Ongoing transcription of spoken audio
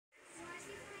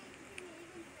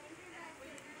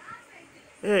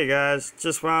Hey guys,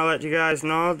 just want to let you guys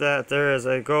know that there is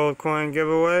a gold coin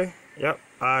giveaway. Yep,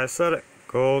 I said it,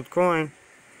 gold coin.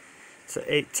 It's an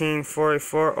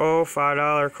 1844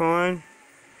 $5 coin.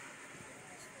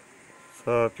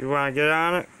 So if you want to get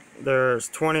on it, there's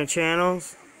 20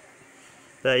 channels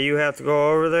that you have to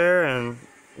go over there and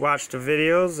watch the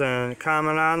videos and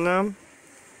comment on them.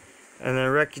 And then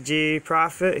Ricky G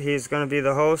Profit, he's going to be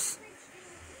the host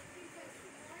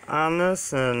on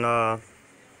this, and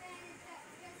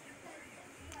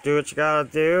do what you gotta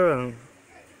do, and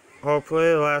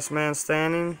hopefully the last man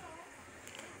standing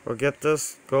will get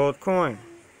this gold coin.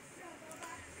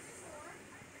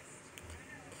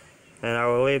 And I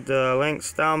will leave the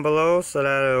links down below so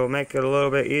that it will make it a little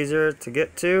bit easier to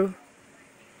get to.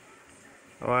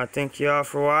 I want to thank you all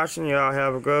for watching. You all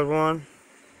have a good one.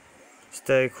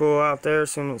 Stay cool out there.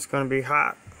 Soon it's going to be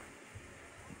hot.